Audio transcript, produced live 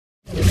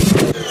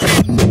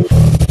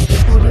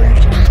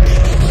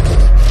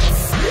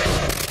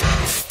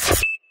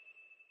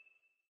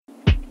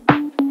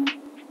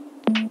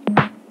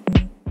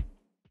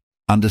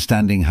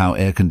Understanding how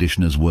air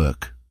conditioners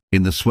work.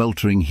 In the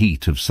sweltering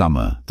heat of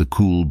summer, the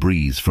cool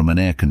breeze from an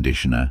air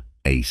conditioner,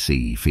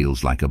 AC,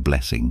 feels like a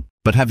blessing.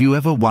 But have you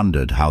ever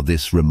wondered how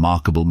this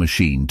remarkable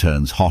machine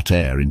turns hot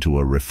air into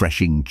a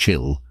refreshing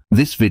chill?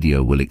 This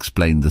video will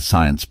explain the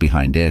science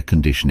behind air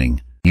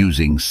conditioning,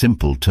 using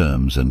simple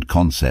terms and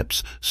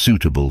concepts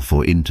suitable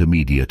for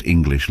intermediate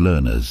English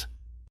learners.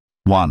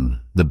 1.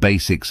 The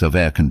basics of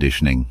air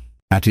conditioning.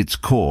 At its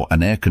core,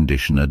 an air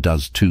conditioner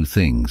does two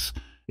things.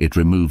 It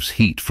removes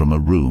heat from a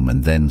room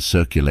and then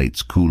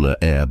circulates cooler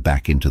air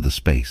back into the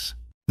space.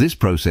 This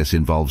process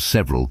involves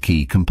several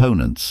key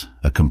components: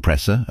 a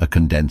compressor, a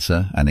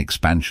condenser, an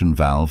expansion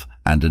valve,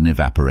 and an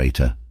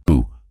evaporator.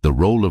 2. The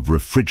role of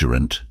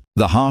refrigerant.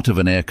 The heart of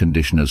an air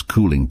conditioner's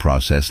cooling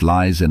process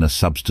lies in a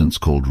substance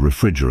called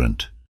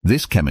refrigerant.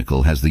 This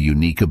chemical has the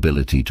unique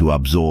ability to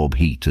absorb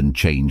heat and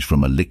change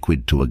from a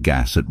liquid to a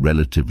gas at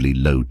relatively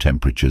low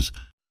temperatures.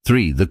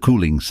 3. The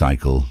cooling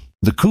cycle.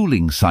 The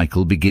cooling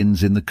cycle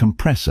begins in the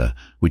compressor,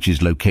 which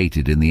is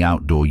located in the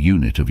outdoor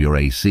unit of your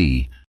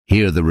AC.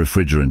 Here the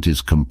refrigerant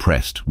is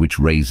compressed, which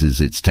raises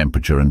its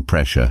temperature and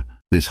pressure.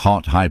 This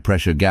hot,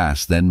 high-pressure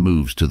gas then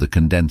moves to the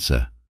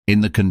condenser.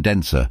 In the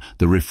condenser,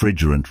 the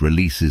refrigerant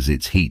releases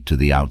its heat to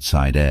the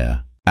outside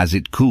air. As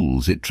it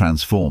cools, it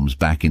transforms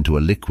back into a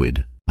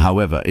liquid.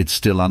 However, it's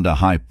still under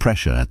high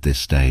pressure at this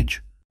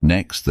stage.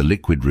 Next, the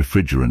liquid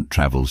refrigerant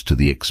travels to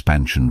the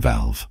expansion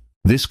valve.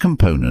 This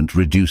component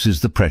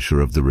reduces the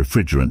pressure of the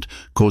refrigerant,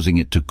 causing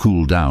it to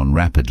cool down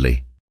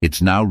rapidly.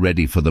 It's now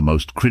ready for the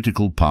most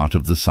critical part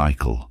of the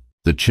cycle.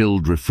 The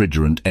chilled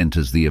refrigerant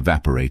enters the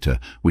evaporator,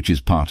 which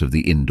is part of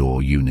the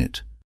indoor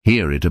unit.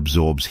 Here it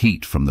absorbs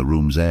heat from the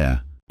room's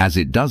air. As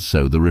it does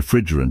so, the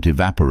refrigerant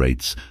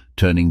evaporates,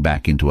 turning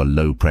back into a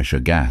low-pressure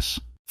gas.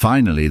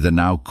 Finally, the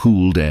now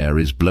cooled air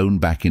is blown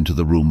back into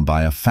the room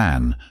by a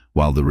fan,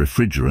 while the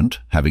refrigerant,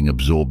 having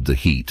absorbed the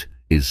heat,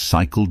 is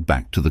cycled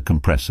back to the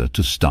compressor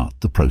to start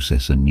the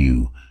process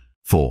anew.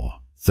 4.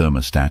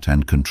 Thermostat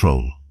and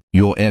control.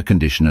 Your air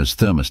conditioner's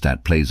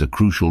thermostat plays a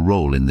crucial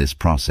role in this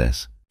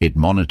process. It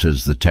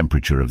monitors the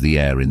temperature of the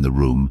air in the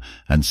room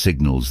and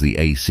signals the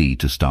AC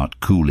to start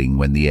cooling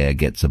when the air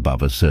gets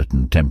above a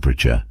certain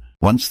temperature.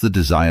 Once the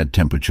desired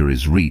temperature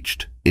is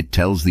reached, it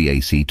tells the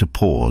AC to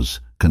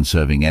pause,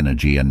 conserving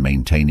energy and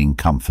maintaining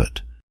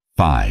comfort.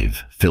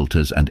 5.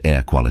 Filters and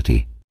air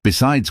quality.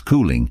 Besides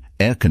cooling,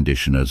 air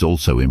conditioners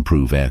also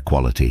improve air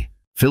quality.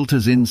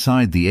 Filters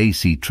inside the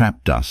AC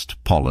trap dust,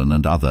 pollen,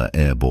 and other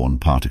airborne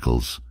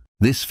particles.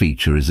 This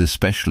feature is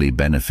especially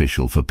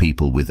beneficial for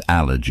people with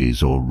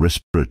allergies or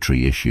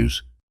respiratory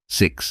issues.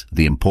 6.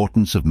 The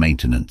importance of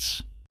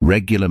maintenance.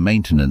 Regular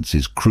maintenance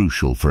is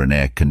crucial for an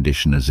air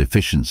conditioner's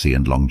efficiency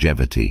and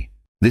longevity.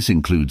 This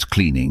includes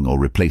cleaning or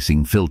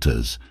replacing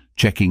filters,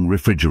 checking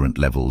refrigerant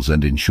levels,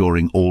 and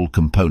ensuring all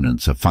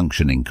components are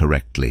functioning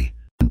correctly.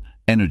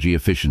 Energy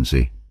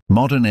efficiency.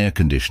 Modern air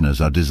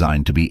conditioners are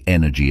designed to be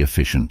energy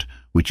efficient,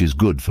 which is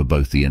good for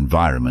both the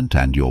environment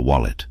and your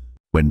wallet.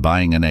 When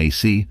buying an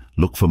AC,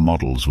 look for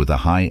models with a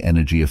high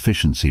energy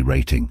efficiency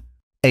rating.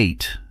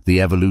 8. The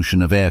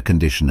evolution of air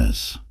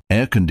conditioners.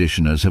 Air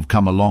conditioners have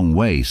come a long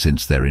way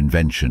since their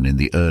invention in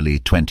the early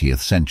 20th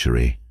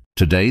century.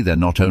 Today, they're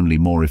not only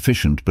more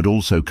efficient but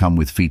also come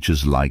with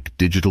features like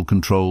digital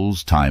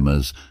controls,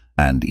 timers,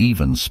 and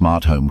even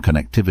smart home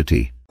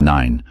connectivity.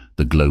 9.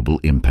 The global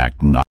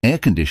impact. Air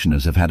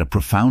conditioners have had a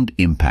profound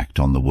impact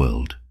on the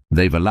world.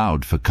 They've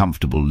allowed for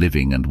comfortable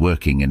living and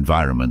working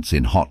environments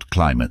in hot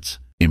climates,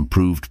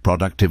 improved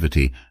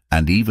productivity,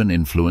 and even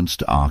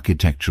influenced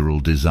architectural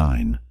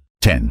design.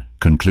 10.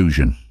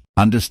 Conclusion.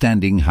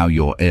 Understanding how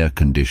your air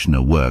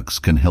conditioner works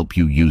can help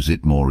you use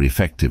it more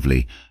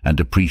effectively and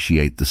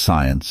appreciate the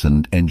science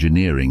and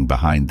engineering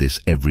behind this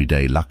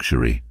everyday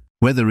luxury.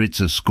 Whether it's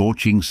a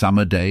scorching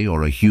summer day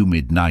or a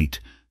humid night,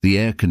 the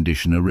air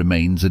conditioner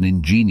remains an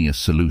ingenious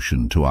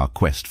solution to our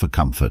quest for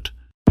comfort.